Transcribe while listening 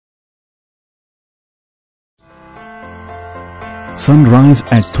sunrise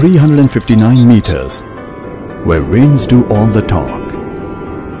at 359 meters, where winds do all the talk.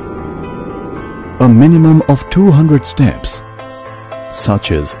 A minimum of 200 steps,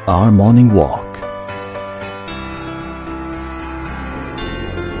 such as our morning walk.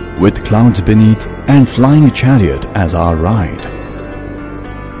 With clouds beneath and flying chariot as our ride.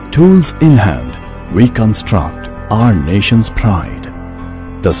 Tools in hand, we construct our nation's pride,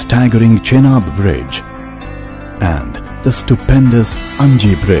 the staggering Chenab Bridge and the stupendous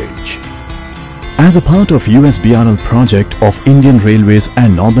Anji Bridge. As a part of USBRL project of Indian Railways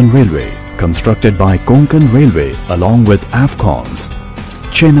and Northern Railway, constructed by Konkan Railway along with AFCONS,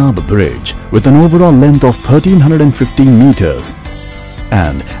 Chenab Bridge, with an overall length of 1315 meters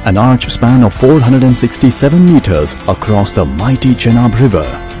and an arch span of 467 meters across the mighty Chenab River,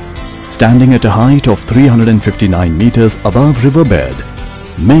 standing at a height of 359 meters above riverbed,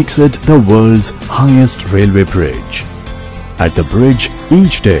 makes it the world's highest railway bridge. At the bridge,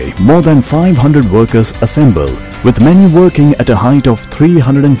 each day more than 500 workers assemble, with many working at a height of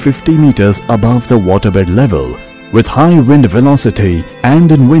 350 meters above the waterbed level, with high wind velocity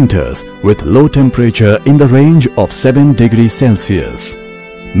and in winters with low temperature in the range of 7 degrees Celsius.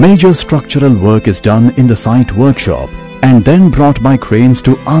 Major structural work is done in the site workshop and then brought by cranes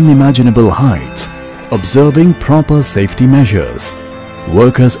to unimaginable heights, observing proper safety measures.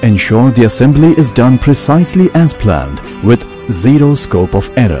 Workers ensure the assembly is done precisely as planned with zero scope of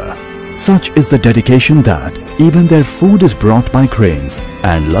error. Such is the dedication that even their food is brought by cranes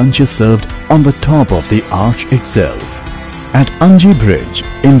and lunch is served on the top of the arch itself. At Anji Bridge,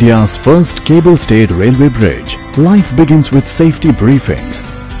 India's first cable-stayed railway bridge, life begins with safety briefings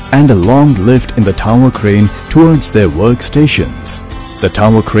and a long lift in the tower crane towards their workstations. The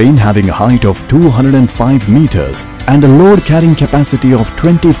tower crane, having a height of 205 meters and a load carrying capacity of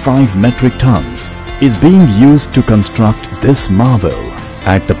 25 metric tons, is being used to construct this marvel.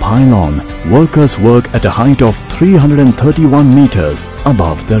 At the pylon, workers work at a height of 331 meters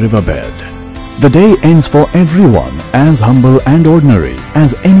above the riverbed. The day ends for everyone as humble and ordinary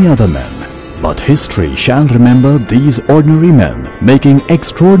as any other man. But history shall remember these ordinary men making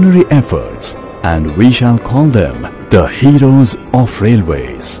extraordinary efforts, and we shall call them the heroes of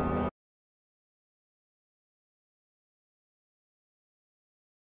railways.